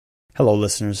Hello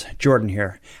listeners, Jordan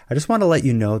here. I just want to let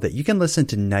you know that you can listen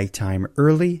to Nighttime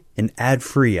early and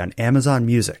ad-free on Amazon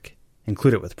Music.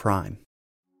 Include it with Prime.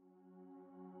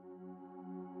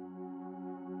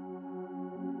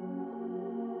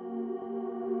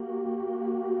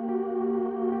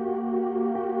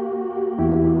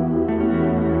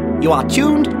 You are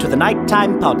tuned to the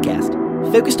Nighttime Podcast,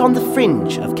 focused on the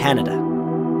fringe of Canada.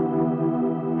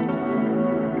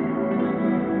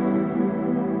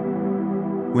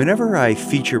 Whenever I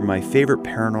feature my favorite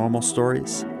paranormal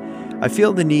stories, I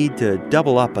feel the need to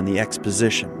double up on the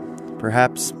exposition,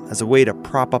 perhaps as a way to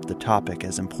prop up the topic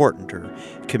as important or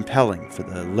compelling for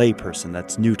the layperson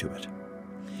that's new to it.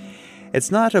 It's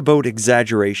not about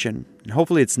exaggeration, and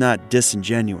hopefully it's not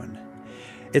disingenuine.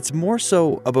 It's more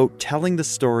so about telling the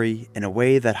story in a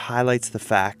way that highlights the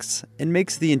facts and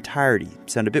makes the entirety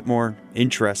sound a bit more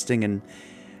interesting and,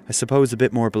 I suppose, a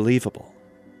bit more believable.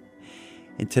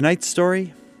 In tonight's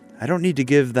story, I don't need to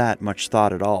give that much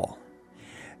thought at all.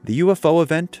 The UFO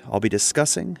event I'll be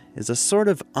discussing is a sort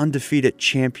of undefeated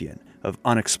champion of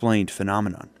unexplained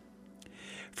phenomenon.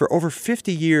 For over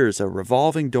 50 years, a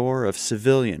revolving door of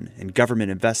civilian and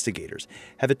government investigators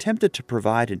have attempted to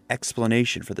provide an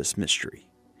explanation for this mystery.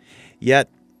 Yet,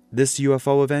 this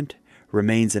UFO event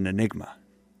remains an enigma.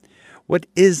 What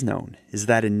is known is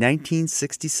that in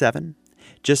 1967,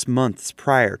 just months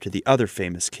prior to the other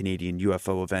famous Canadian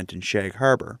UFO event in Shag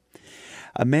Harbor,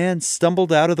 a man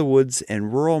stumbled out of the woods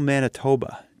in rural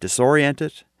Manitoba,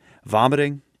 disoriented,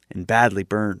 vomiting, and badly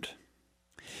burned.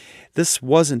 This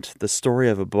wasn't the story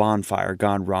of a bonfire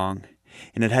gone wrong,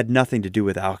 and it had nothing to do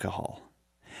with alcohol.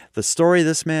 The story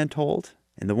this man told,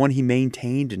 and the one he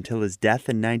maintained until his death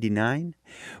in '99,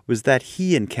 was that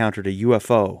he encountered a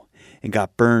UFO and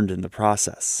got burned in the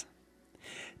process.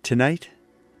 Tonight,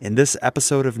 in this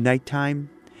episode of Nighttime,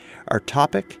 our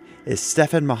topic is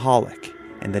Stefan Michalek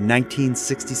and the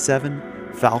 1967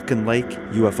 Falcon Lake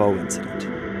UFO incident.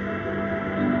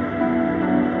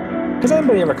 Does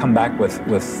anybody ever come back with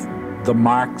the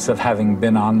marks of having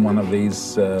been on one of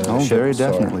these ships? Very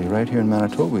definitely. Right here in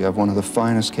Manitoba, we have one of the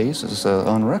finest cases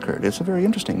on record. It's a very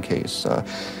interesting case.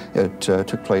 It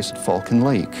took place at Falcon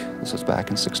Lake. This was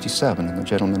back in '67, and the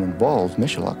gentleman involved,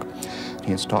 Michalek, he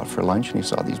had stopped for lunch, and he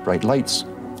saw these bright lights.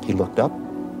 He looked up.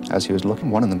 As he was looking,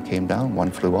 one of them came down,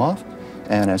 one flew off,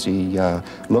 and as he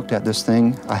looked at this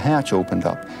thing, a hatch opened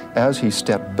up. As he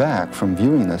stepped back from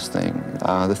viewing this thing,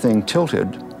 the thing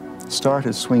tilted,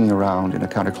 started swinging around in a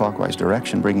counterclockwise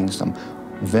direction, bringing some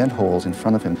vent holes in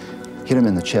front of him, hit him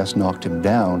in the chest, knocked him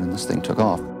down, and this thing took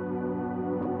off.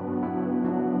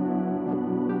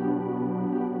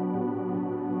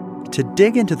 To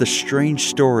dig into the strange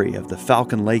story of the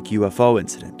Falcon Lake UFO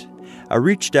incident, I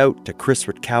reached out to Chris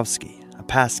Rutkowski, a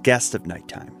past guest of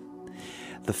Nighttime.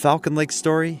 The Falcon Lake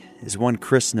story is one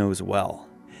Chris knows well.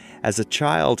 As a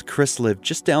child, Chris lived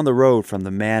just down the road from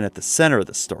the man at the center of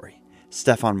the story,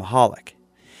 Stefan Michalek.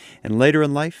 And later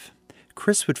in life,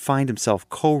 Chris would find himself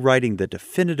co-writing the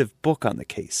definitive book on the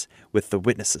case with the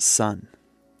witness's son.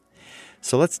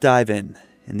 So let's dive in.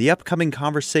 In the upcoming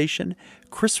conversation,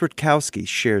 Chris Rutkowski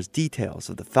shares details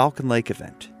of the Falcon Lake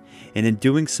event, and in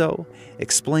doing so,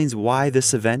 explains why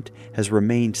this event has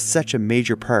remained such a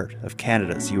major part of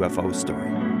Canada's UFO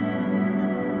story.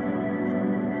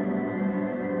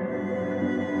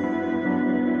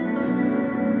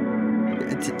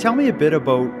 Tell me a bit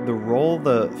about the role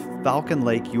the Falcon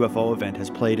Lake UFO event has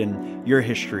played in your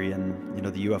history and,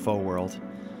 the UFO world.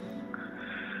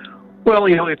 Well,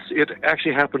 it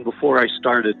actually happened before I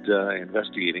started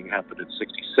investigating. It happened in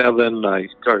 '67. I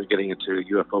started getting into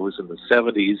UFOs in the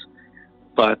 '70s.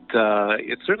 But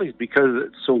it's certainly because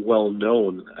it's so well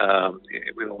known.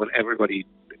 When everybody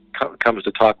comes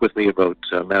to talk with me about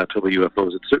Manitoba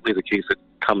UFOs, it's certainly the case that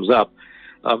comes up.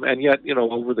 And yet,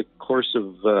 over the course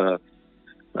of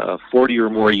 40 or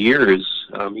more years,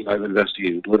 I've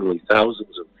investigated literally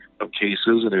thousands of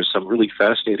cases, and there's some really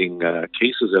fascinating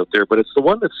cases out there. But it's the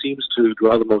one that seems to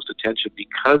draw the most attention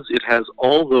because it has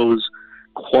all those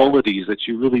qualities that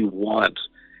you really want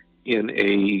in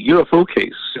a UFO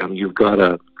case. You've got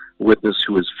a witness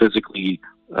who is physically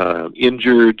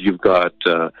injured. You've got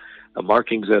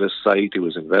markings at a site. It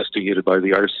was investigated by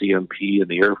the RCMP and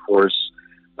the Air Force.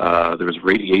 There was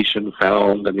radiation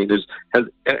found. I mean,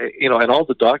 and all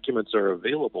the documents are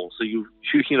available. So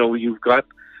you've got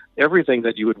everything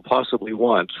that you would possibly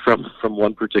want from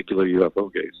one particular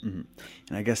UFO case. Mm-hmm.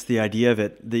 And I guess the idea of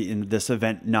in this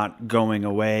event not going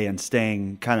away and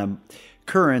staying kind of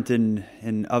current and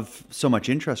of so much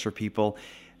interest for people,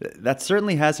 that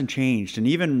certainly hasn't changed. And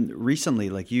even recently,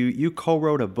 like you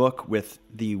co-wrote a book with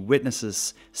the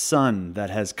witness's son that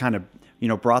has kind of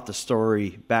brought the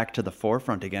story back to the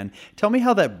forefront again. Tell me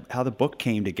how the book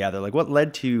came together. Like, what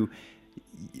led to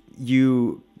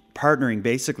you partnering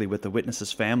basically with the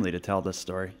witness's family to tell this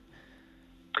story?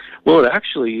 Well, it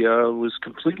actually was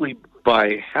completely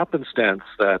by happenstance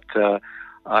that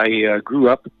I grew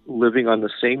up living on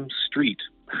the same street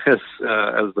as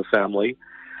the family,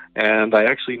 and I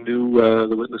actually knew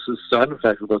the witness's son. In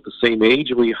fact, about the same age,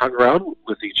 and we hung around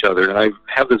with each other. And I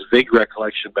have this vague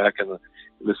recollection back in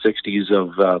the 60s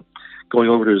of going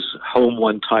over to his home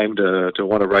one time to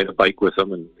want to ride a bike with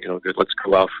him, and let's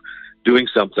go off doing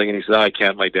something. And he said, "I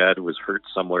can't. My dad was hurt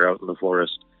somewhere out in the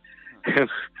forest."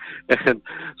 And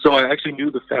so I actually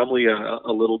knew the family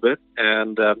a little bit,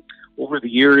 and over the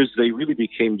years they really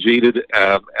became jaded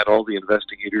at all the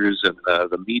investigators and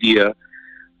the media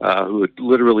who had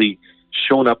literally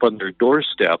shown up on their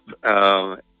doorstep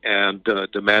and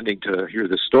demanding to hear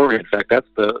the story. In fact, that's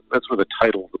where the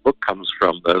title of the book comes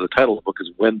from. The title of the book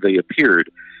is When They Appeared,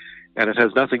 and it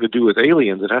has nothing to do with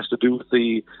aliens. It has to do with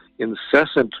the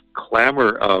incessant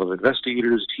clamor of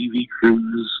investigators, TV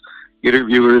crews,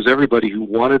 interviewers, everybody who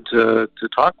wanted to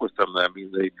talk with them. I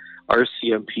mean, the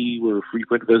RCMP were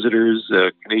frequent visitors.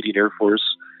 Canadian Air Force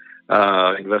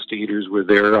investigators were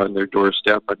there on their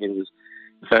doorstep. I mean, it was,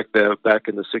 in fact, back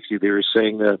in the 60s, they were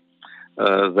saying that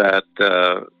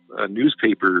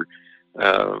newspaper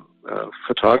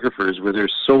photographers were there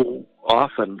so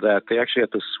often that they actually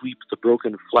had to sweep the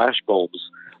broken flash bulbs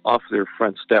off their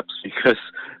front steps because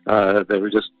they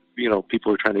were just,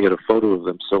 people were trying to get a photo of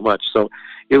them so much. So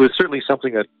it was certainly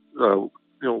something that,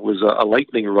 was a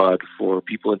lightning rod for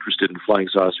people interested in flying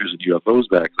saucers and UFOs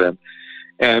back then.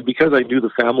 And because I knew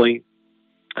the family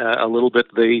a little bit,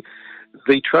 they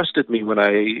trusted me when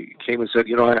I came and said,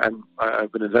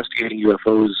 I've been investigating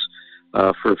UFOs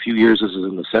for a few years. This is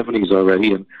in the 70s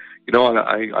already. And,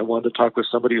 I wanted to talk with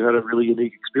somebody who had a really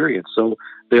unique experience. So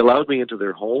they allowed me into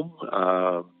their home,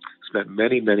 spent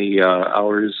many, many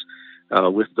hours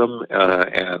with them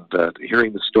and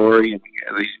hearing the story. And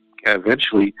they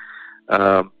eventually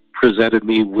presented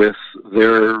me with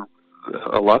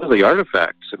a lot of the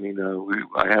artifacts. I mean,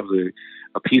 I have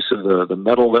a piece of the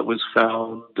metal that was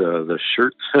found, the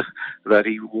shirt that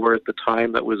he wore at the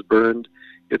time that was burned.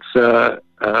 It's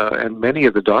and many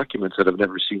of the documents that have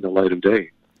never seen the light of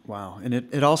day. Wow. And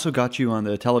it also got you on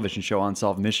the television show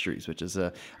Unsolved Mysteries, which is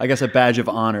I guess a badge of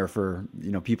honor for,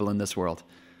 people in this world.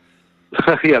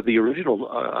 Yeah, the original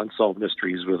Unsolved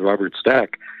Mysteries with Robert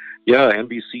Stack. Yeah,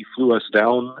 NBC flew us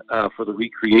down for the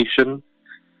recreation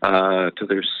to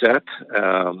their set,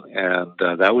 and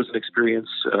that was an experience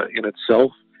in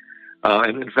itself.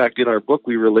 And in fact, in our book,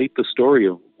 we relate the story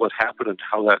of what happened and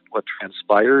what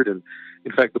transpired. And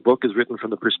in fact, the book is written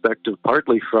from the perspective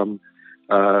partly from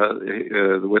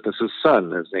the witness's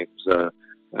son. His name's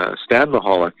Stan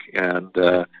Mihalik, and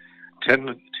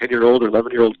 10-year-old or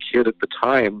 11-year-old kid at the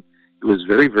time. It was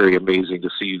very, very amazing to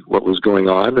see what was going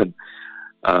on, and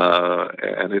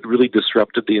it really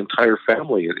disrupted the entire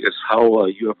family. It's how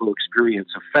a UFO experience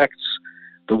affects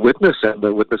the witness and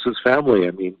the witness's family.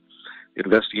 I mean,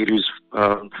 investigators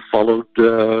followed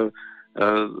the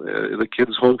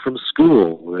kids home from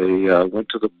school. They went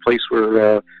to the place where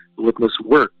the witness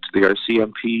worked. The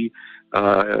RCMP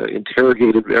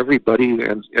interrogated everybody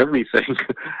and everything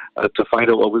to find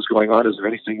out what was going on. Is there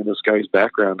anything in this guy's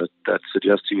background that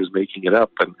suggests he was making it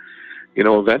up? And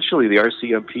eventually the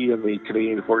RCMP and the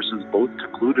Canadian forces both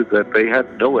concluded that they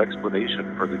had no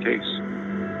explanation for the case.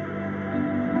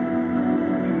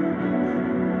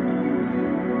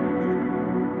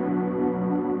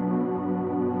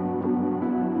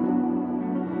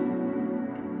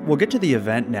 We'll get to the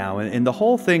event now, and the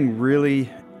whole thing really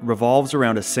revolves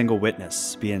around a single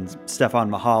witness, being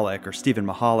Stefan Mihalik or Stephen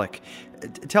Mihalik.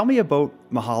 Tell me about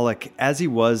Mihalik as he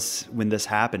was when this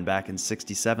happened back in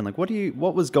 '67. Like,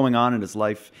 what was going on in his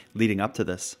life leading up to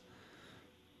this?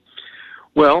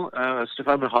 Well,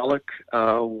 Stefan Mihalik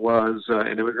was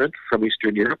an immigrant from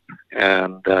Eastern Europe,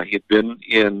 and he had been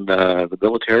in the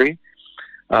military.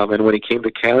 And when he came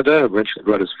to Canada, eventually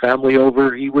brought his family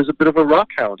over. He was a bit of a rock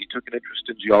hound. He took an interest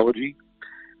in geology.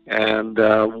 And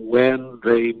when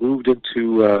they moved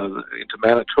into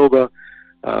Manitoba,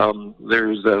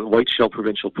 there's the White Shell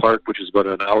Provincial Park, which is about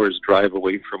an hour's drive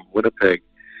away from Winnipeg,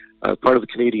 part of the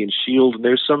Canadian Shield. And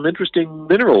there's some interesting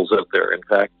minerals out there. In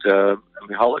fact,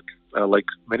 Mihalik, like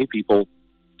many people,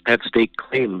 had staked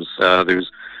claims.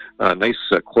 There's nice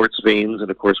quartz veins,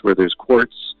 and of course, where there's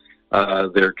quartz,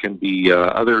 there can be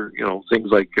other,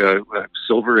 things like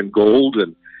silver and gold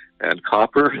and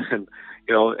copper, and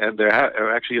and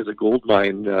there actually is a gold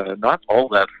mine not all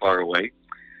that far away.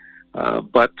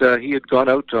 But he had gone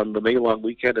out on the May long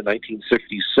weekend in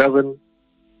 1967,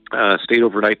 stayed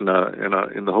overnight in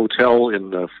the hotel in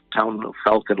the town of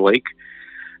Falcon Lake,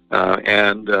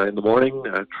 and in the morning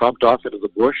tromped off into the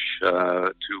bush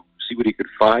to see what he could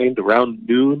find. Around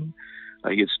noon,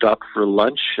 he had stopped for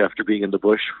lunch after being in the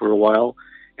bush for a while,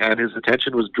 and his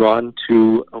attention was drawn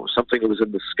to something that was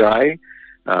in the sky.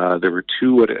 There were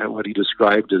two what he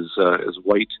described as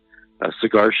white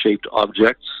cigar-shaped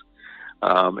objects,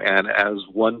 and as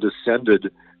one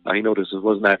descended, he noticed it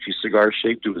wasn't actually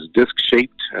cigar-shaped; it was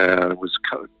disc-shaped. It was,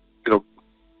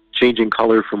 changing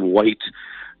color from white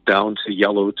down to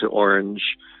yellow to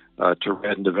orange to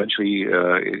red, and eventually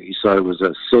he saw it was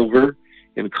a silver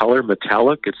in color,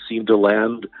 metallic. It seemed to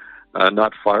land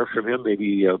not far from him,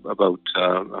 maybe about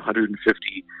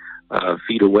 150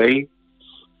 feet away,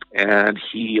 and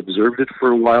he observed it for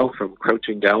a while from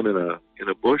crouching down in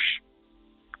a bush.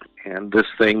 And this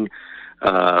thing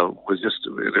was just,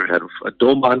 it had a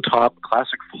dome on top,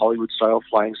 classic Hollywood-style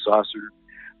flying saucer,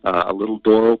 a little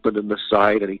door opened in the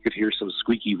side, and he could hear some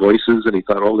squeaky voices, and he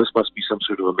thought, oh, this must be some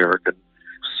sort of American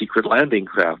secret landing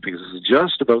craft, because this is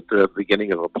just about the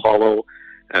beginning of Apollo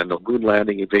and the moon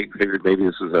landing. He figured maybe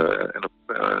this is an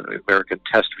American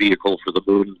test vehicle for the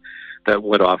moon that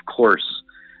went off course.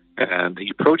 And he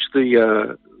approached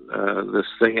this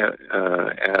thing,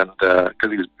 and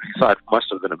because he thought it must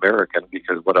have been American,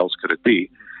 because what else could it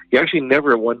be? He actually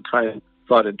never at one time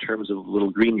thought in terms of little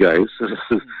green guys.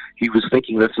 He was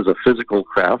thinking this is a physical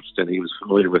craft, and he was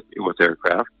familiar with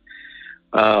aircraft.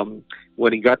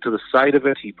 When he got to the side of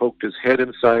it, he poked his head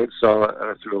inside,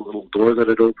 saw through a little door that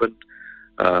had opened,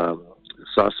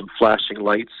 saw some flashing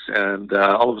lights, and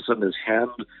all of a sudden his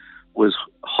hand was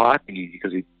hot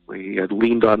because he had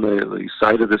leaned on the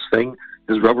side of this thing.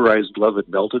 His rubberized glove had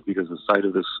melted because the side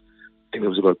of this thing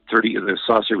was about 30, the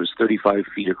saucer was 35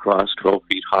 feet across, 12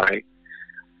 feet high.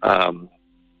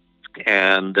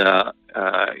 And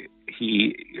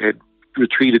he had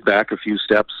retreated back a few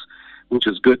steps, which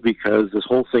is good because this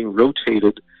whole thing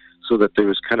rotated so that there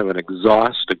was kind of an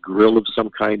exhaust, a grill of some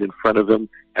kind in front of him,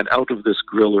 and out of this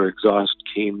grill or exhaust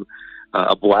came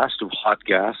a blast of hot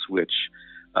gas, which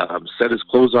set his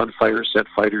clothes on fire, set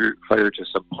fire to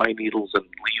some pine needles and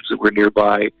leaves that were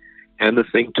nearby, and the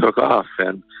thing took off.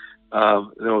 And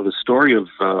the story of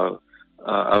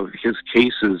his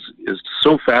case is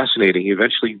so fascinating. He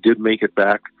eventually did make it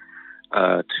back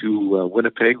to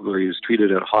Winnipeg, where he was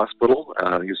treated at a hospital.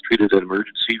 He was treated at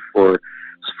emergency for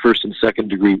first and second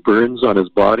degree burns on his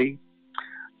body.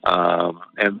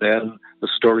 And then the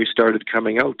story started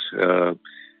coming out.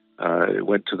 It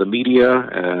went to the media,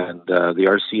 and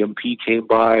the RCMP came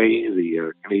by,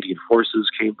 the Canadian Forces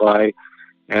came by.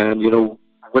 And,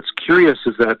 what's curious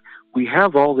is that we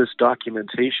have all this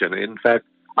documentation. In fact,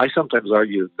 I sometimes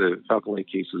argue that the Falcon Lake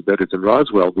case is better than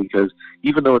Roswell, because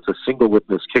even though it's a single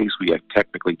witness case, we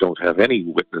technically don't have any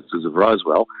witnesses of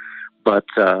Roswell, but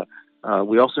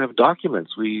we also have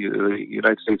documents. The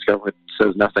United States government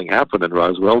says nothing happened in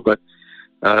Roswell, but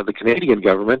the Canadian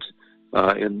government,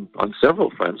 on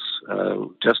several fronts,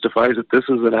 testifies that this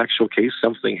is an actual case.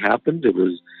 Something happened.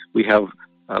 We have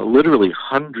literally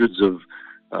hundreds of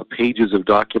pages of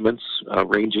documents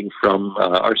ranging from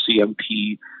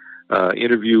RCMP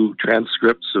interview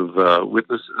transcripts of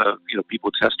witness,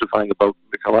 people testifying about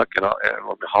Michalak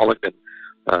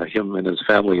and him and his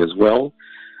family as well.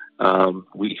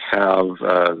 We have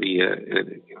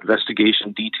the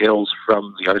investigation details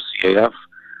from the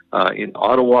RCAF in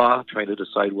Ottawa, trying to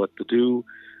decide what to do,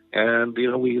 and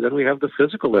we have the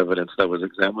physical evidence that was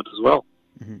examined as well.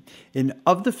 Mm-hmm. And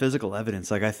of the physical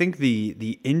evidence, I think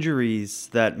the injuries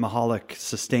that Michalak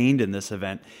sustained in this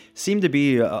event seem to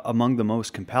be among the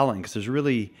most compelling, because there's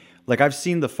really, I've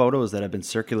seen the photos that have been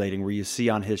circulating where you see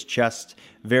on his chest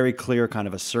very clear kind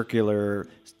of a circular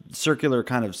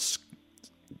kind of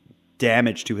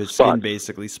damage to his skin,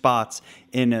 basically spots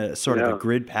in a sort of a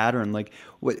grid pattern.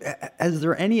 Is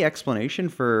there any explanation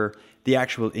for the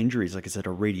actual injuries? Is it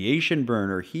a radiation burn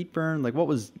or heat burn? What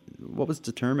was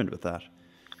determined with that?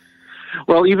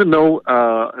 Well, even though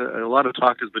a lot of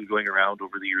talk has been going around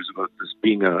over the years about this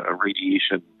being a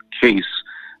radiation case,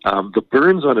 the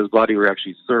burns on his body were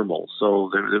actually thermal. So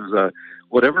there was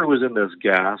whatever was in this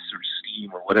gas or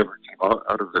steam or whatever came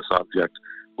out of this object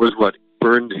was what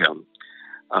burned him.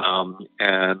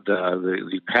 And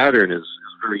the pattern is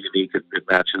very unique. It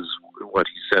matches what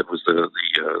he said was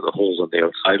the holes on the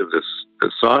outside of this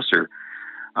saucer.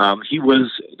 He was,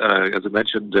 as I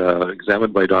mentioned,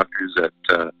 examined by doctors at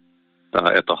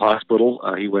the hospital.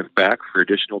 He went back for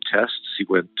additional tests. He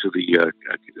went to the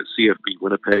CFB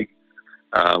Winnipeg,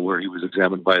 where he was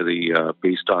examined by the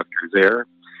base doctor there.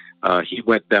 He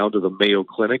went down to the Mayo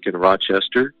Clinic in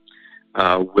Rochester,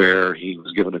 where he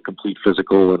was given a complete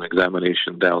physical and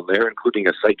examination down there, including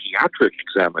a psychiatric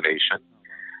examination.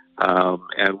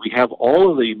 And we have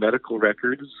all of the medical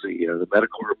records, the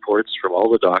medical reports from all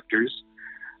the doctors,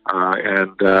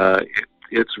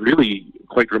 it's really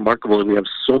quite remarkable that we have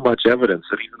so much evidence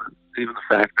that even the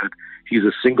fact that he's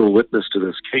a single witness to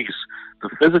this case, the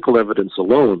physical evidence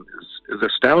alone is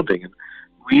astounding. And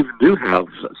we even do have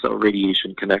some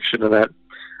radiation connection, and that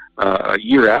a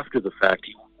year after the fact,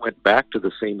 he went back to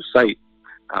the same site,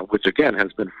 which again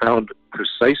has been found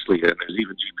precisely, and there's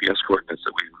even GPS coordinates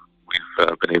that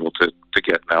we've been able to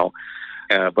get now.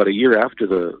 But a year after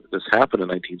this happened in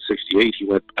 1968, he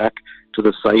went back to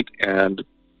the site, and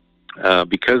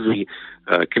because the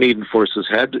Canadian Forces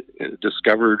had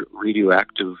discovered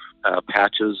radioactive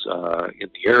patches in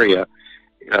the area,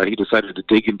 he decided to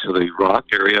dig into the rock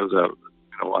area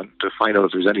to find out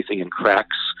if there's anything in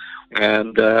cracks,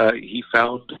 and he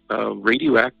found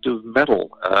radioactive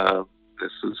metal.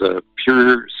 This is a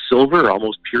pure silver,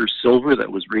 almost pure silver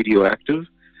that was radioactive.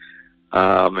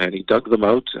 And he dug them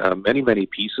out, many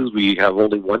pieces. We have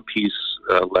only one piece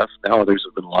left now. Others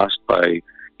have been lost by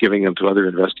giving them to other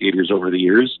investigators over the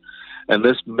years. And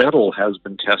this metal has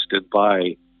been tested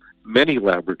by many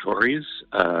laboratories,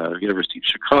 University of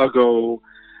Chicago,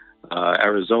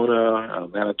 Arizona,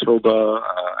 Manitoba.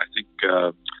 I think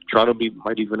Toronto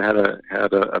might even had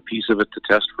a piece of it to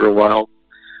test for a while.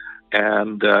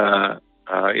 And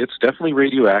it's definitely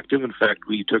radioactive. In fact,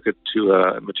 we took it to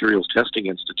a Materials Testing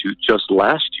Institute just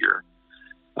last year,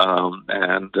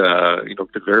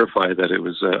 to verify that it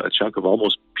was a chunk of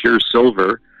almost pure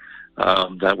silver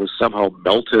that was somehow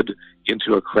melted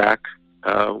into a crack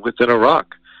within a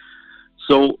rock.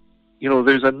 So,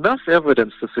 there's enough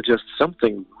evidence to suggest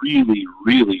something really,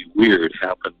 really weird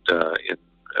happened in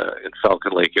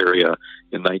Falcon Lake area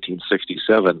in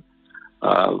 1967.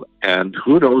 And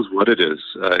who knows what it is?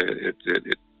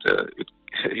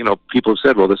 People have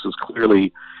said, well, this is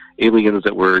clearly aliens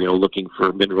that were, looking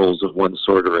for minerals of one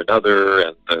sort or another,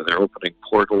 and they're opening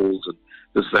portals and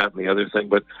this, that, and the other thing.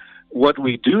 But what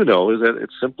we do know is that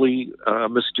it's simply a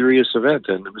mysterious event,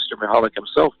 and Mr. Mihalik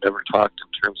himself never talked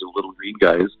in terms of little green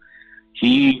guys.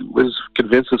 He was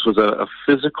convinced this was a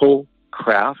physical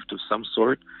craft of some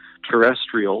sort,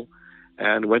 terrestrial,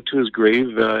 and went to his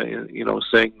grave,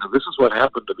 saying, this is what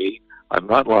happened to me. I'm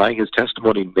not lying. His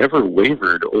testimony never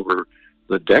wavered over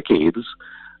the decades.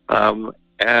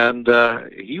 And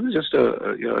he was just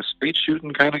a straight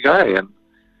shooting kind of guy. And,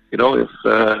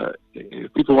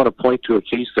 if people want to point to a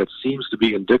case that seems to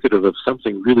be indicative of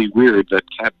something really weird that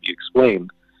can't be explained,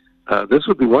 this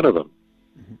would be one of them.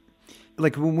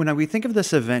 Like when we think of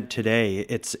this event today,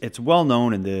 it's well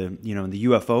known in the in the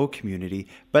UFO community.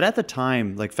 But at the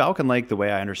time, like Falcon Lake, the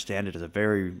way I understand it, is a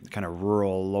very kind of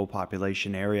rural, low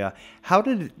population area. How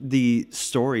did the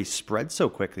story spread so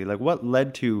quickly? Like what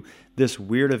led to this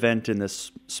weird event in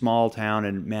this small town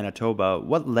in Manitoba?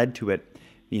 What led to it,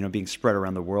 being spread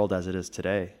around the world as it is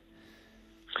today?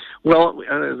 Well,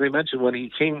 as I mentioned, when he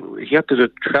came, he had to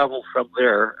travel from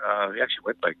there. He actually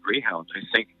went by Greyhound, I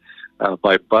think.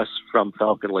 By bus from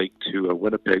Falcon Lake to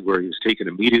Winnipeg, where he was taken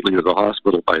immediately to the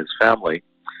hospital by his family.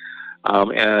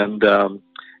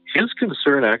 His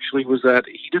concern actually was that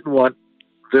he didn't want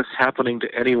this happening to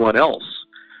anyone else.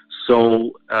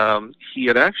 So he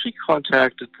had actually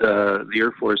contacted the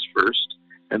Air Force first,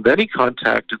 and then he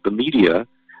contacted the media.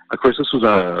 Of course, this was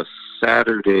a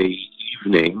Saturday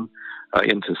evening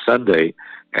into Sunday,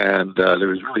 and there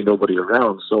was really nobody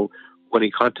around. So when he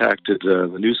contacted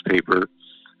the newspaper,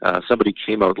 somebody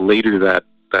came out later that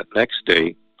next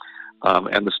day,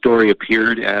 and the story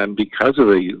appeared, and because of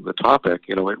the topic,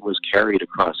 it was carried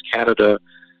across Canada.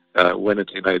 Went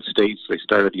into the United States. They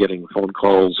started getting phone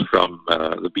calls from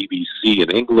the BBC in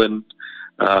England.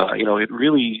 It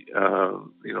really,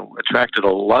 attracted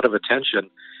a lot of attention.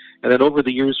 And then over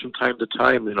the years, from time to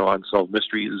time, Unsolved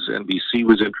Mysteries, NBC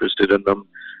was interested in them.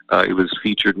 It was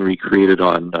featured and recreated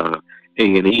on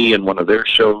A&E in one of their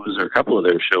shows, or a couple of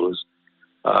their shows.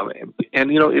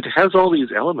 It has all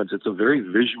these elements. It's a very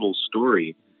visual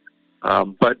story.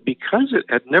 But because it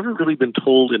had never really been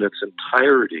told in its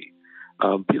entirety,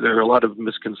 there are a lot of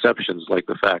misconceptions, like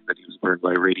the fact that he was burned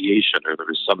by radiation, or there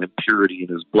was some impurity in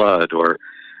his blood, or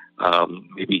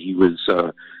maybe he was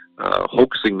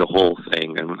hoaxing the whole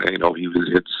thing, and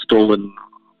he had stolen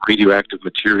radioactive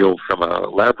material from a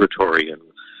laboratory and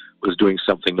was doing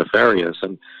something nefarious.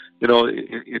 And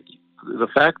the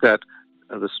fact that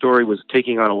the story was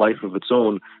taking on a life of its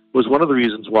own was one of the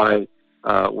reasons why,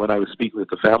 when I was speaking with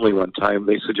the family one time,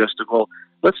 they suggested, well,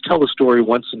 let's tell the story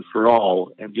once and for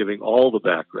all, and giving all the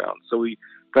background. So we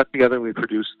got together and we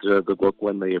produced the book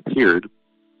when they appeared.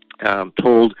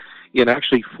 told in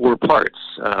actually 4 parts.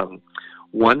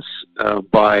 Once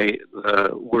by the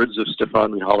words of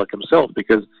Stefan Michalak himself,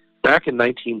 because back in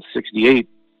 1968,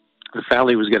 the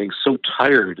family was getting so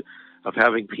tired of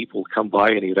having people come by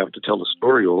and he'd have to tell the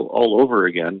story all over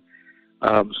again.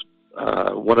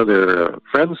 One of their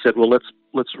friends said, "Well,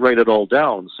 let's write it all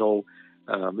down." So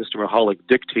Mr. Michalak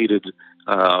dictated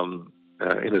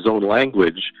in his own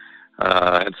language,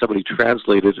 and somebody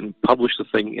translated and published the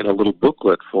thing in a little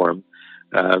booklet form.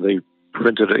 They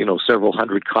printed, several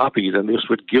hundred copies, and this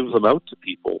would give them out to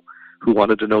people who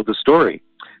wanted to know the story.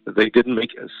 They didn't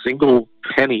make a single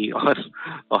penny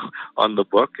on the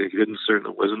book. They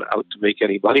wasn't out to make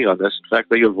any money on this. In fact,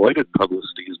 they avoided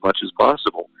publicity as much as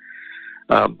possible.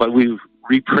 But we've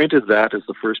reprinted that as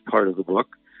the first part of the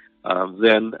book.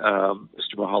 Then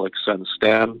Mr. Michalak's son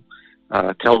Stan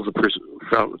tells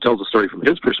the story from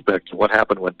his perspective. What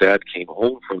happened when Dad came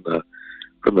home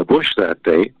from the bush that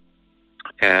day,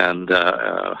 and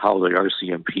how the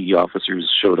RCMP officers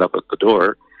showed up at the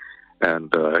door,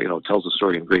 and tells the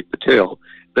story in great detail.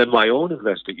 Then my own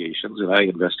investigations, and I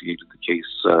investigated the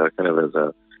case kind of as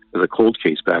a cold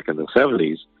case back in the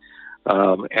 70s,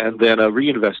 and then a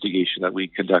reinvestigation that we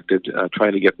conducted,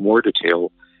 trying to get more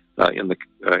detail in the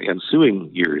ensuing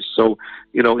years. So,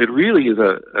 it really is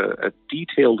a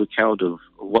detailed account of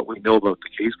what we know about the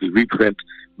case. We reprint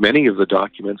many of the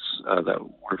documents that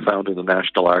were found in the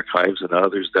National Archives and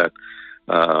others that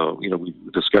we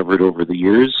discovered over the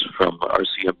years from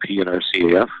RCMP and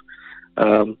RCAF.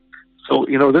 So,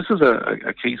 this is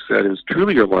a case that is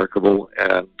truly remarkable,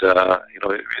 and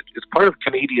it's part of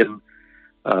Canadian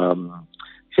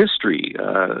history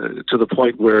to the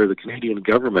point where the Canadian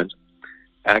government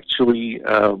actually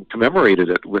commemorated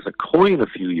it with a coin a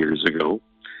few years ago.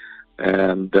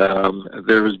 And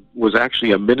there was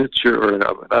actually a miniature, or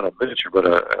not a miniature, but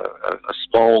a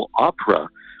small opera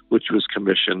which was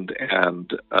commissioned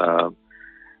and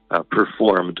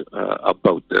performed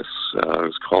about this. It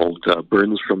was called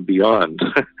Burns from Beyond.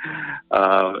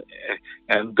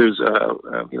 And there's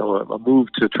a move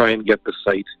to try and get the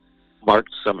site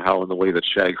marked somehow in the way that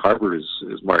Shag Harbor is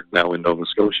marked now in Nova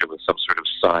Scotia, with some sort of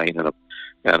sign and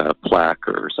a plaque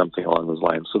or something along those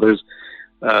lines. So there's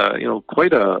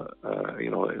quite a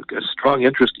strong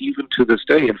interest even to this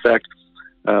day. In fact,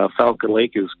 Falcon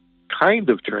Lake is kind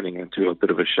of turning into a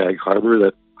bit of a Shag Harbor,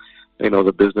 that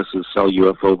the businesses sell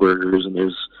UFO burgers, and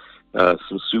there's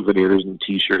some souvenirs and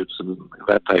T-shirts and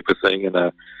that type of thing. And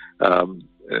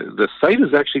the site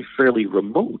is actually fairly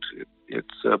remote. It's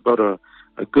about a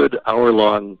good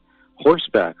hour-long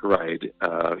horseback ride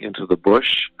into the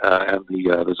bush, and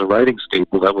there's a riding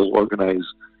stable that will organize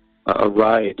a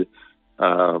ride,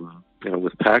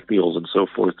 with pack mules and so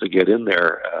forth to get in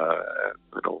there,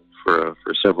 for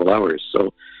several hours.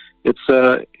 So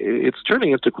it's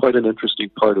turning into quite an interesting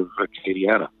part of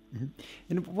Acadiana. Mm-hmm.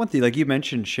 And one thing, like you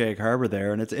mentioned Shag Harbor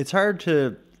there, and it's hard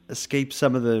to escape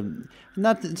some of the,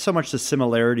 not so much the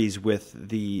similarities with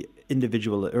the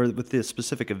individual or with the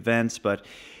specific events, but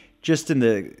just in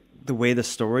the way the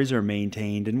stories are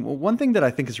maintained. And one thing that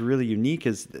I think is really unique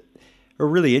or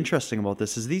really interesting about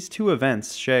this is these two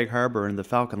events, Shag Harbor and the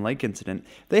Falcon Lake incident,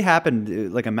 they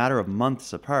happened like a matter of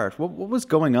months apart. What was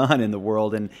going on in the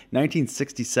world in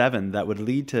 1967 that would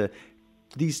lead to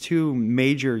these two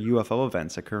major UFO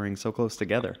events occurring so close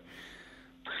together?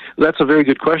 That's a very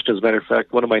good question. As a matter of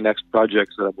fact, one of my next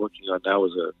projects that I'm working on now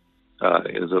is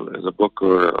a book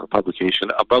or a publication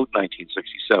about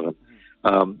 1967.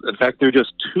 In fact, they're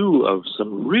just two of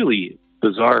some really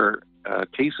bizarre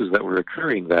cases that were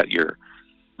occurring that year.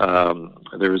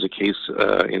 There was a case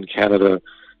in Canada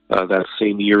that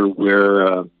same year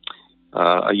where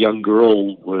a young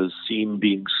girl was seen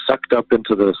being sucked up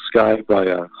into the sky by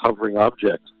a hovering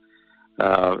object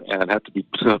and had to be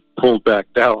pulled back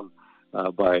down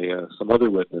by some other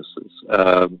witnesses.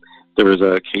 There was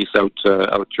a case out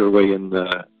your way in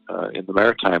the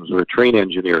Maritimes where a train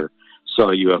engineer saw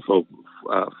a UFO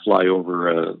fly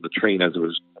over the train as it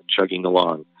was chugging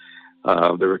along.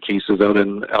 There were cases out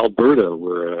in Alberta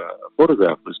where a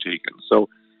photograph was taken. So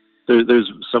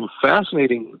there's some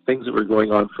fascinating things that were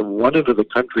going on from one end of the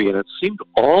country, and it seemed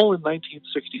all in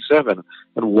 1967.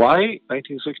 And why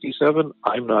 1967?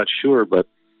 I'm not sure, but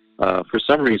for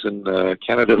some reason,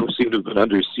 Canada seemed to have been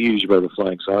under siege by the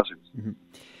flying saucers. Mm-hmm.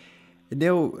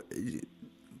 Now,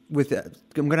 with that,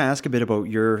 I'm going to ask a bit about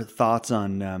your thoughts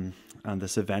on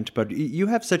this event, but you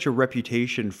have such a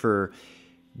reputation for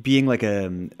being like a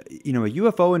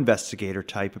UFO investigator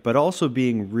type, but also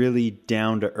being really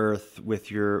down to earth with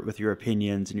your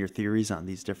opinions and your theories on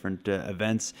these different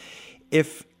events.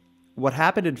 If what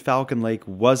happened in Falcon Lake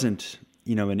wasn't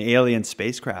an alien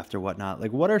spacecraft or whatnot.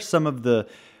 Like, what are some of the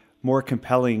more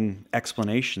compelling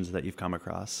explanations that you've come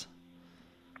across?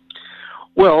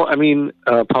 Well, I mean,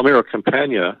 Palmiro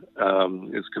Campagna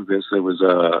is convinced there was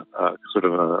a sort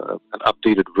of an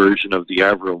updated version of the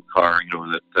Avro car.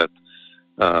 That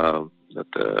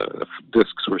the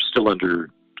discs were still under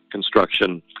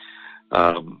construction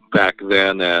back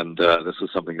then, and this is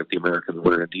something that the Americans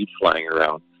were indeed flying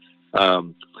around.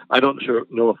 I don't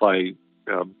know if I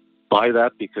buy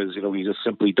that, because we just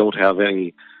simply don't have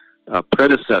any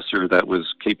predecessor that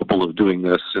was capable of doing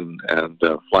this and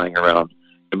flying around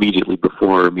immediately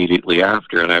before or immediately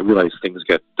after. And I realize things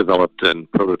get developed and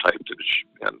prototyped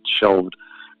and shelved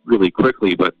really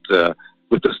quickly, but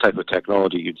with this type of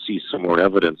technology, you'd see some more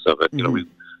evidence of it. Mm-hmm.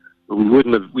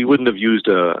 We wouldn't have used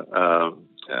an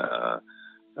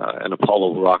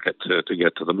Apollo rocket to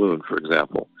get to the moon, for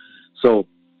example. So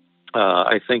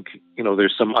I think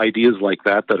there's some ideas like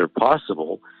that are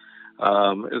possible.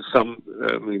 There's some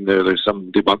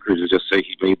debunkers who just say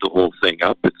he made the whole thing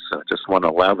up. It's just one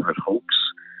elaborate hoax.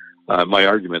 My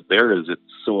argument there is it's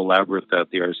so elaborate that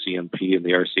the RCMP and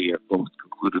the RCA both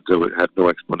concluded that it had no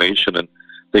explanation, and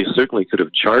they certainly could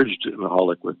have charged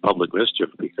Mihalik with public mischief,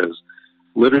 because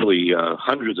literally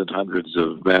hundreds and hundreds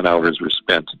of man-hours were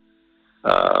spent,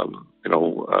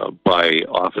 by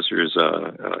officers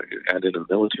and in the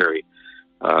military,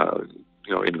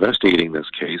 investigating this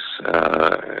case,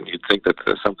 and you'd think that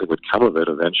something would come of it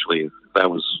eventually if that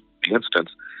was the instance.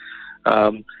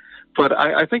 But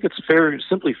I think it's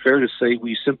simply fair to say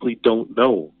we simply don't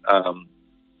know.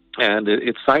 And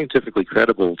it's scientifically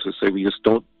credible to say we just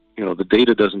don't, the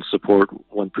data doesn't support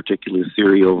one particular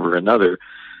theory over another.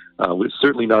 It's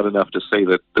certainly not enough to say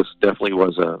that this definitely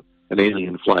was an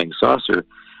alien flying saucer,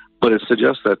 but it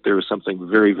suggests that there was something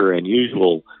very, very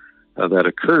unusual that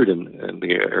occurred in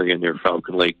the area near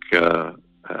Falcon Lake in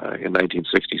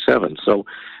 1967. So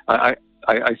I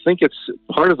think it's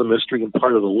part of the mystery and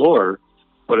part of the lore,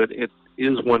 but it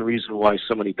is one reason why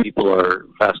so many people are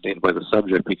fascinated by the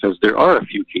subject, because there are a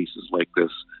few cases like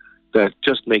this that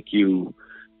just make you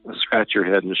scratch your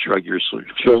head and shrug your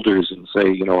shoulders and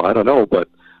say, I don't know, but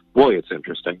boy, it's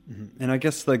interesting. Mm-hmm. And I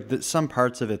guess some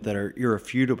parts of it that are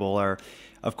irrefutable are,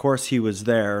 of course, he was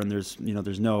there, and there's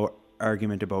no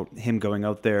argument about him going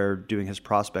out there doing his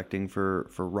prospecting for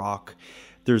rock.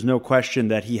 There's no question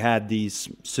that he had these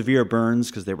severe burns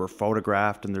because they were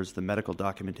photographed, and there's the medical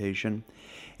documentation.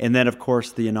 And then, of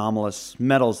course, the anomalous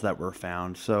metals that were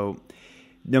found. So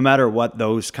no matter what,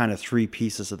 those kind of three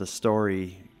pieces of the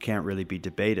story can't really be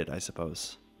debated, I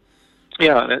suppose.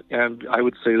 Yeah, and I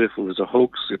would say that if it was a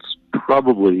hoax, it's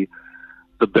probably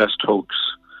the best hoax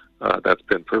that's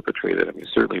been perpetrated. I mean, it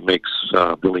certainly makes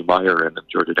Billy Meyer and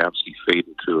George Adamski fade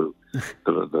into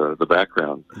the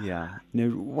background. Yeah. Now,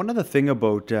 one other thing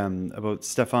about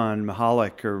Stefan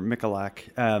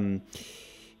Michalak,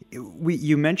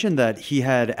 you mentioned that he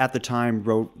had at the time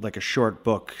wrote like a short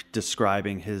book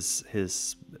describing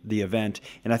the event,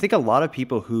 and I think a lot of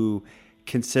people who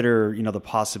consider the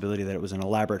possibility that it was an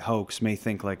elaborate hoax may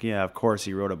think like, yeah, of course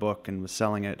he wrote a book and was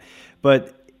selling it,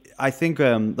 but I think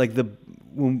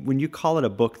when you call it a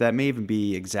book, that may even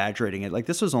be exaggerating it. Like,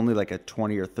 this was only like a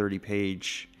 20 or 30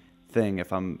 page thing,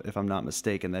 if I'm not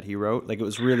mistaken, that he wrote. Like, it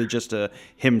was really just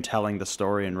him telling the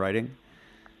story and writing.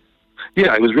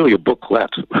 Yeah, it was really a booklet,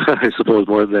 I suppose,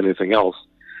 more than anything else.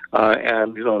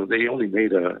 And they only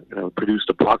produced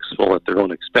a box full at their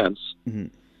own expense. Mm-hmm.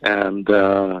 And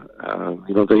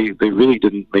they really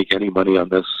didn't make any money on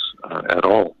this at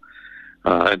all.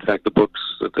 In fact, the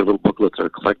little booklets are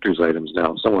collector's items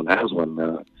now. If someone has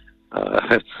one,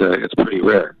 it's pretty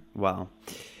rare. Wow.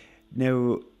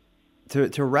 Now,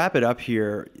 to wrap it up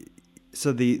here,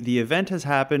 so the event has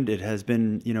happened. It has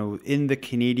been, in the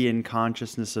Canadian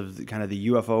consciousness of kind of the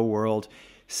UFO world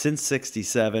since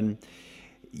 '67.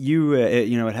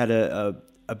 It had a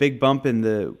big bump in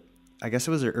the, I guess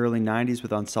it was the early '90s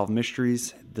with Unsolved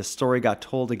Mysteries. The story got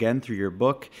told again through your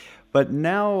book. But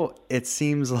now it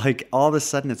seems like all of a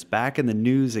sudden it's back in the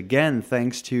news again,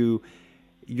 thanks to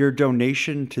your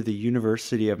donation to the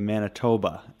University of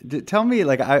Manitoba. Tell me,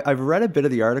 I've read a bit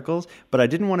of the articles, but I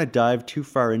didn't want to dive too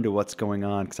far into what's going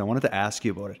on because I wanted to ask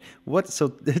you about it. So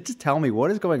just tell me,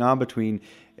 what is going on between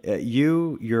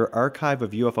your archive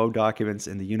of UFO documents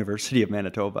and the University of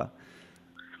Manitoba?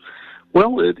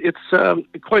 Well,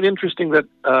 it's quite interesting that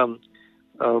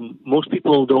most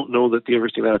people don't know that the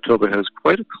University of Manitoba has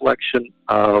quite a collection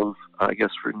of, I guess,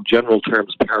 in general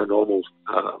terms, paranormal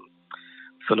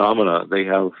phenomena. They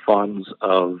have funds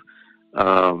of,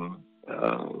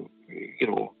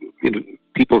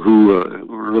 people who are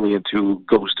really into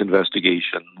ghost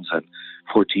investigations and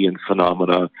Fortean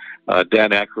phenomena.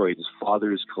 Dan Aykroyd's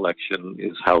father's collection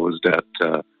is housed at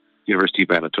University of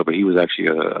Manitoba. He was actually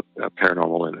a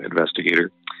paranormal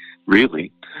investigator,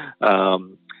 really.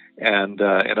 And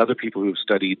other people who've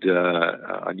studied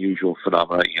unusual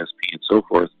phenomena, ESP, and so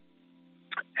forth.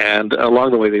 And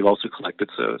along the way, they've also collected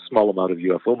a small amount of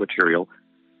UFO material.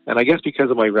 And I guess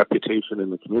because of my reputation in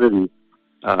the community,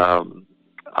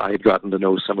 I had gotten to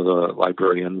know some of the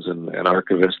librarians and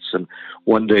archivists. And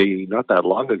one day, not that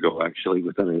long ago, actually,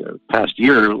 within the past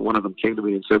year, one of them came to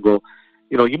me and said, well,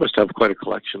 you must have quite a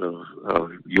collection of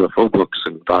UFO books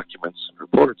and documents and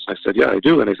reports. And I said, yeah, I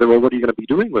do. And I said, well, what are you going to be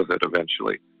doing with it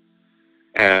eventually?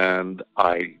 And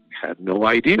I had no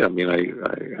idea. I mean, I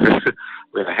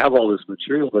have all this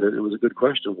material, but it was a good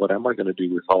question. What am I going to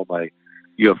do with all my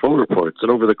UFO reports? And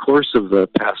over the course of the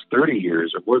past 30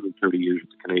 years, or more than 30 years, with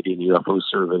the Canadian UFO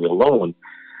Survey alone,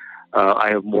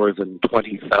 I have more than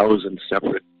 20,000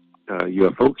 separate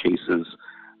UFO cases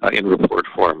in report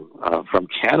form from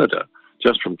Canada,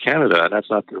 just from Canada, and that's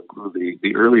not to include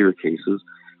the earlier cases.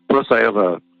 Plus, I have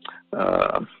a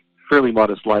fairly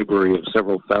modest library of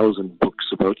several thousand books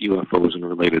about UFOs and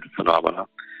related phenomena.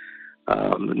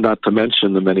 Not to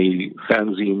mention the many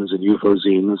fanzines and UFO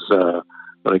zines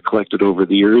that I collected over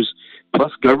the years,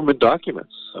 plus government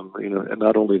documents. And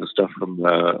not only the stuff from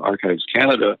Archives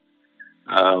Canada,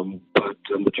 but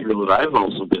material that I've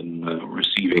also been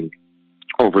receiving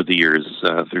over the years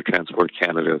through Transport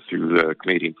Canada, through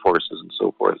Canadian Forces, and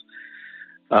so forth.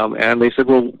 And they said,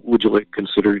 well, would you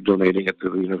consider donating it to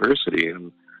the university?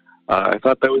 And I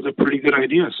thought that was a pretty good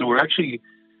idea. So we're actually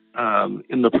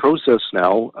in the process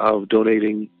now of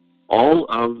donating all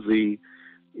of the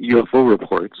UFO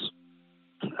reports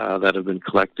that have been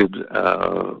collected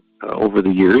over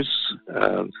the years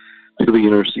to the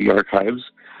university archives.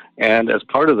 And as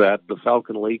part of that, the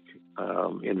Falcon Lake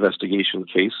investigation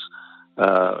case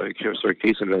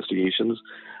investigations.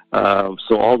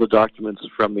 So all the documents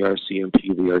from the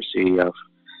RCMP, the RCAF,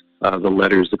 the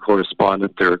letters, there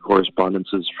are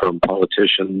correspondences from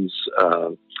politicians,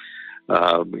 some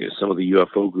of the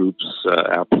UFO groups,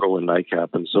 APRO and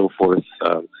NICAP and so forth,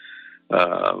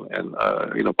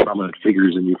 and prominent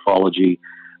figures in ufology,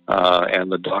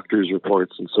 and the doctors'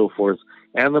 reports and so forth,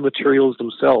 and the materials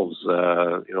themselves.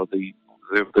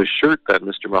 The shirt that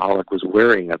Mr. Michalak was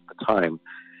wearing at the time,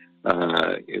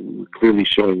 clearly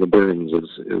showing the burns,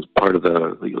 is part of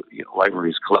the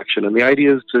library's collection. And the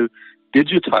idea is to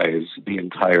digitize the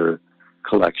entire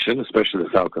collection, especially the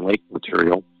Falcon Lake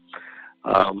material.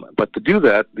 But to do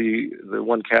that, the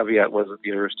one caveat was that the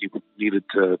university needed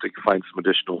to find some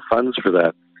additional funds for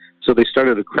that. So they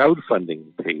started a crowdfunding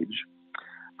page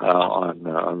on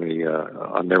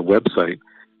their website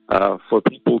for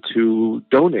people to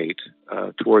donate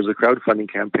towards a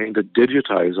crowdfunding campaign to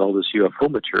digitize all this UFO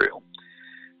material.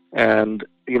 And,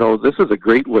 this is a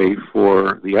great way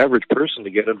for the average person to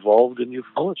get involved in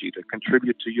ufology, to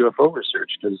contribute to UFO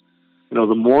research, because,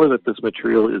 the more that this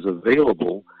material is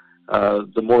available,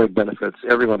 the more it benefits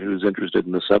everyone who's interested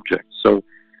in the subject. So,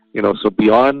 so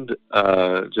beyond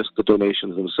just the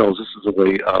donations themselves, this is a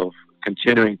way of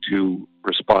continuing to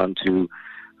respond to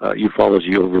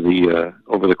ufology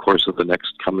over the course of the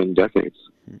next coming decades.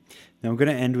 Now I'm going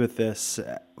to end with this.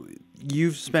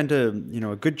 You've spent a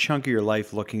good chunk of your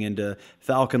life looking into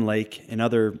Falcon Lake and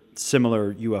other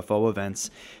similar UFO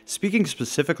events. Speaking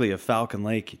specifically of Falcon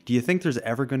Lake, do you think there's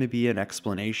ever going to be an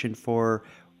explanation for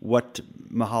what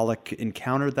Michalak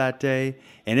encountered that day?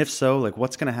 And if so,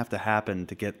 what's going to have to happen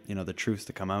to get the truth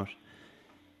to come out?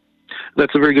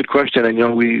 That's a very good question.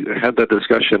 And we had that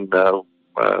discussion,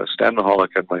 Stan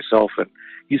Michalak and myself, and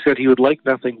he said he would like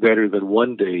nothing better than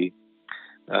one day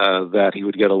that he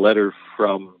would get a letter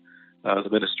from the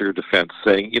Minister of Defense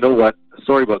saying, you know what,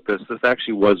 sorry about this. This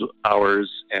actually was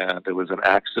ours, and it was an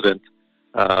accident.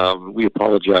 We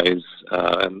apologize,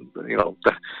 and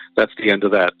that's the end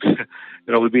of that.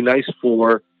 It would be nice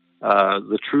for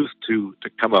the truth to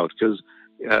come out, because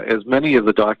as many of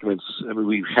the documents,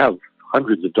 we have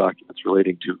hundreds of documents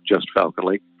relating to just Falcon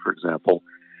Lake, for example.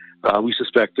 We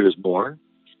suspect there's more.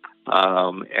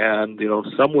 And,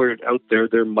 somewhere out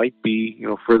there might be,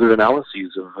 further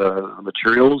analyses of the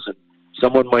materials, and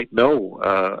someone might know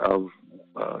of,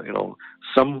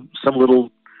 some little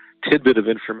tidbit of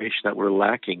information that we're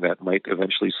lacking that might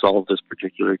eventually solve this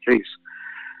particular case.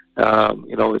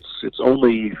 It's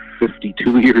only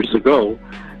 52 years ago,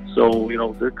 so,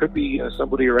 there could be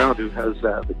somebody around who has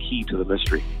the key to the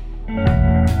mystery.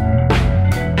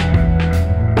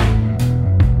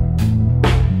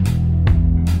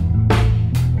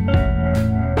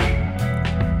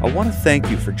 I want to thank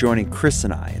you for joining Chris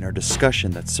and I in our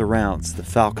discussion that surrounds the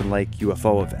Falcon Lake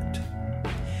UFO event.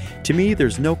 To To me,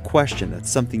 there's no question that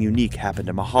something unique happened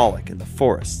to Mihalik in the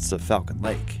forests of Falcon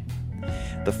Lake.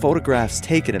 The photographs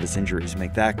taken of his injuries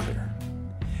make that clear.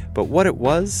 But what it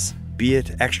was, be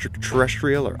it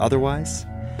extraterrestrial or otherwise,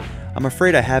 I'm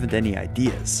afraid I haven't any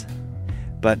ideas.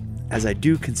 But as I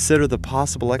do consider the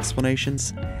possible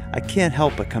explanations, I can't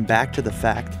help but come back to the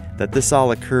fact that this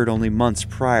all occurred only months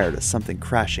prior to something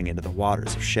crashing into the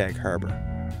waters of Shag Harbor.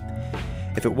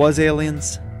 If it was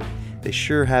aliens, they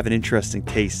sure have an interesting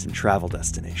taste in travel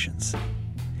destinations.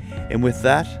 And with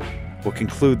that, we'll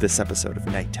conclude this episode of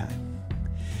Nighttime.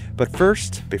 But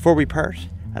first, before we part,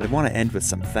 I'd want to end with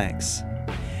some thanks.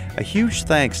 A huge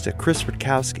thanks to Chris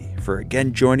Rutkowski for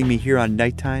again joining me here on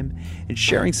Nighttime and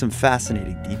sharing some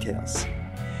fascinating details.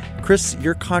 Chris,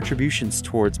 your contributions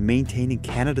towards maintaining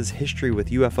Canada's history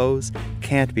with UFOs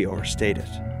can't be overstated.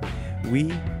 We,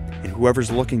 and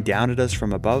whoever's looking down at us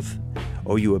from above,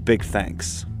 owe you a big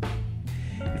thanks.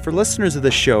 And for listeners of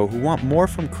this show who want more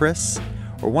from Chris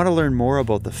or want to learn more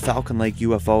about the Falcon Lake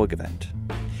UFO event,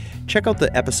 check out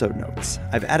the episode notes.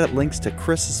 I've added links to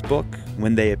Chris's book,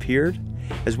 When They Appeared,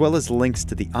 as well as links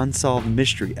to the Unsolved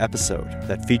Mystery episode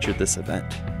that featured this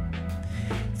event.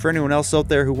 For anyone else out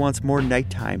there who wants more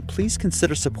Nighttime, please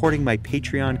consider supporting my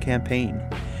Patreon campaign.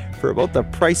 For about the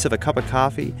price of a cup of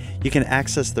coffee, you can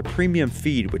access the premium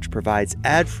feed, which provides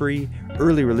ad-free,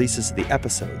 early releases of the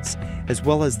episodes, as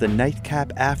well as the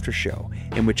Nightcap After Show,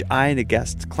 in which I and a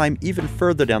guest climb even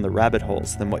further down the rabbit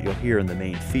holes than what you'll hear in the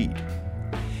main feed.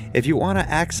 If you want to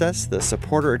access the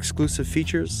supporter-exclusive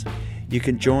features, you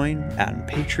can join at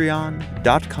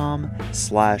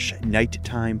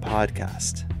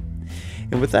patreon.com/nighttimepodcast.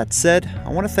 And with that said, I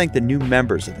want to thank the new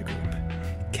members of the group,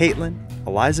 Caitlin,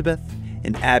 Elizabeth,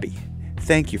 and Abby.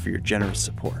 Thank you for your generous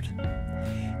support.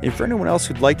 And for anyone else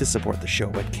who'd like to support the show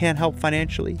but can't help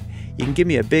financially, you can give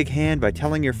me a big hand by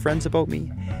telling your friends about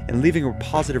me and leaving a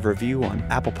positive review on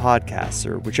Apple Podcasts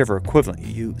or whichever equivalent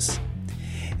you use.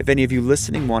 If any of you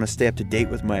listening want to stay up to date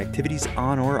with my activities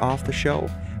on or off the show,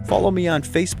 follow me on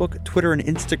Facebook, Twitter, and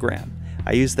Instagram.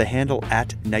 I use the handle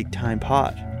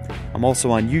 @NighttimePod. I'm also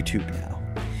on YouTube now.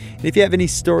 And if you have any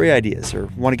story ideas or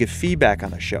want to give feedback on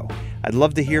the show, I'd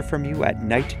love to hear from you at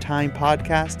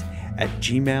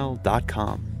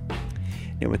nighttimepodcast@gmail.com.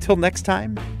 Now, until next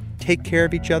time, take care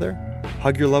of each other,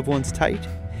 hug your loved ones tight,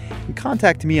 and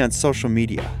contact me on social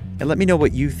media and let me know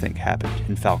what you think happened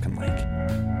in Falcon Lake.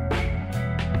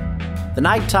 The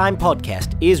Nighttime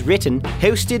Podcast is written,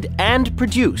 hosted, and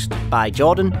produced by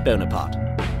Jordan Bonaparte.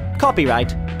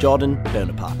 Copyright Jordan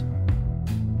Bonaparte.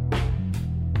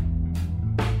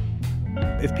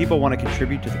 If people want to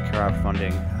contribute to the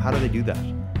crowdfunding, how do they do that?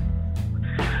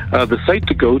 The site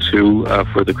to go to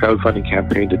for the crowdfunding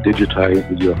campaign to digitize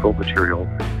the UFO material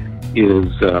is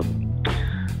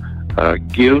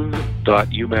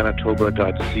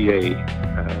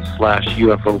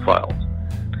give.umanitoba.ca/UFO files.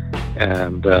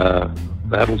 And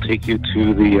that'll take you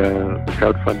to the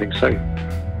crowdfunding site.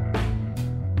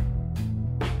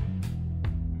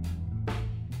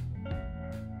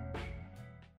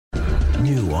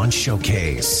 New on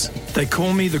Showcase. They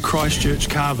call me the Christchurch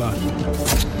Carver.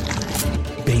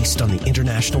 Based on the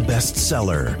international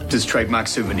bestseller. His trademark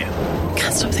souvenir.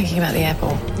 Can't stop thinking about the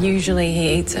apple. Usually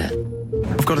he eats it.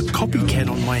 I've got a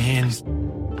copycat on my hands.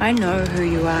 I know who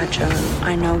you are, Joe.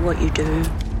 I know what you do.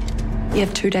 You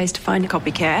have 2 days to find a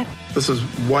copycat. This is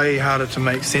way harder to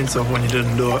make sense of when you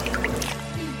didn't do it.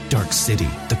 Dark City,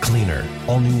 The Cleaner.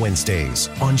 All new Wednesdays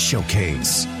on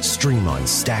Showcase. Stream on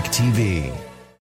Stack TV.